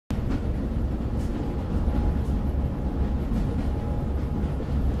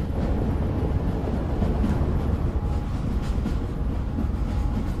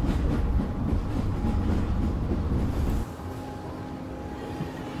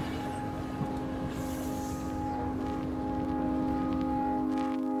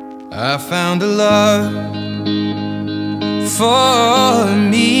I found a love for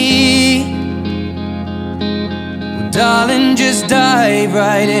me. Well, darling, just dive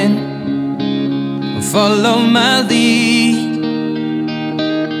right in and follow my lead.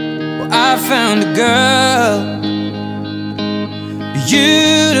 Well, I found a girl,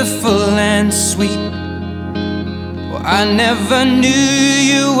 beautiful and sweet. Well, I never knew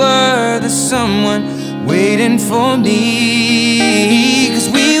you were the someone waiting for me. 'Cause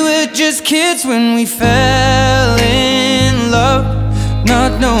we were just kids when we fell in love,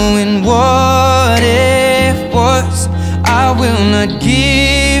 not knowing what it was. I will not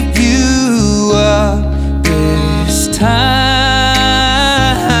give you up this time.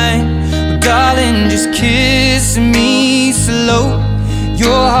 Darling, just kiss me slow.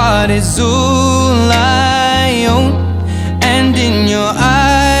 Your heart is all I own, and in your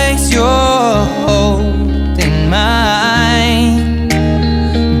eyes you're holding mine.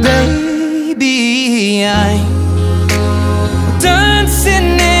 Baby, I'm dancing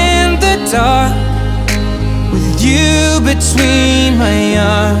in the dark with you between my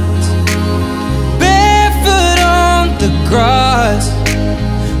arms, barefoot on the grass.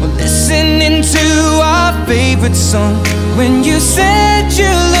 We're listening to our favorite song. When you said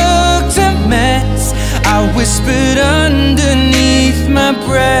you looked a mess, I whispered underneath my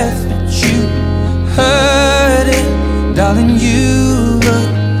breath, but you heard it. Darling, you look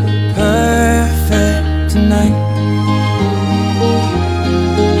perfect tonight.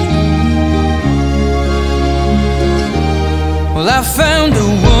 Well, I found a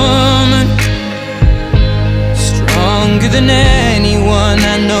woman stronger than anyone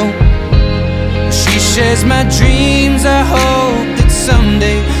I know. She shares my dreams. I hope that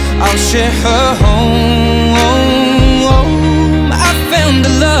someday I'll share her home. I found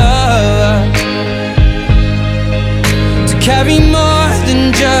a love to carry more than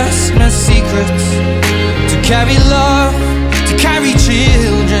just my secrets, to carry love, to carry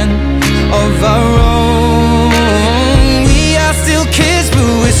children of our own. We are still kids, but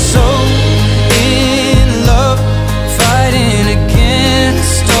we're so in love, fighting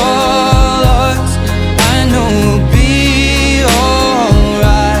against all odds. I know we'll be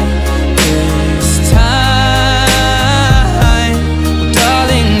alright this time. Well,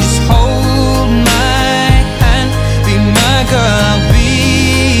 darling, just hold my hand, be my girl, I'll be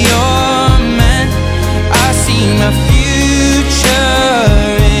your man. I see my future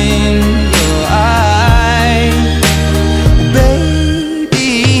in your eyes. Baby,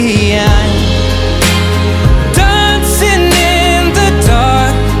 I'm dancing in the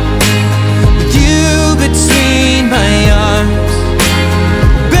dark with you between my arms,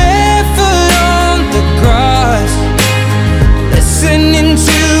 barefoot on the grass, listening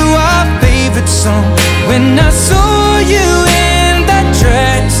to our favorite song. When I saw you in that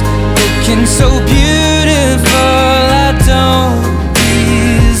dress, looking so beautiful, I don't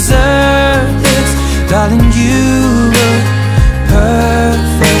deserve this. Darling, you look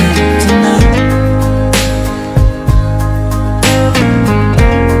perfect tonight.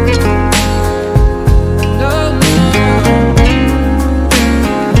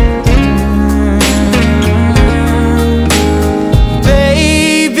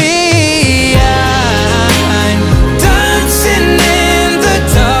 Baby, I'm dancing in the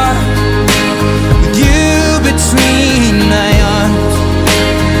dark with you between my arms,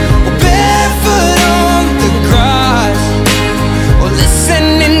 barefoot on the grass, or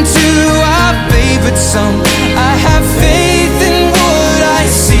listening to our favorite song. I have faith in what I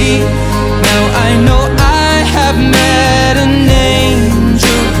see. Now I know I have met an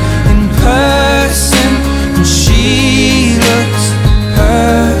angel in person, and she looks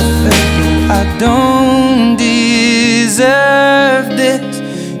perfect. I don't deserve this.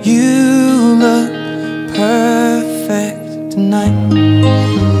 You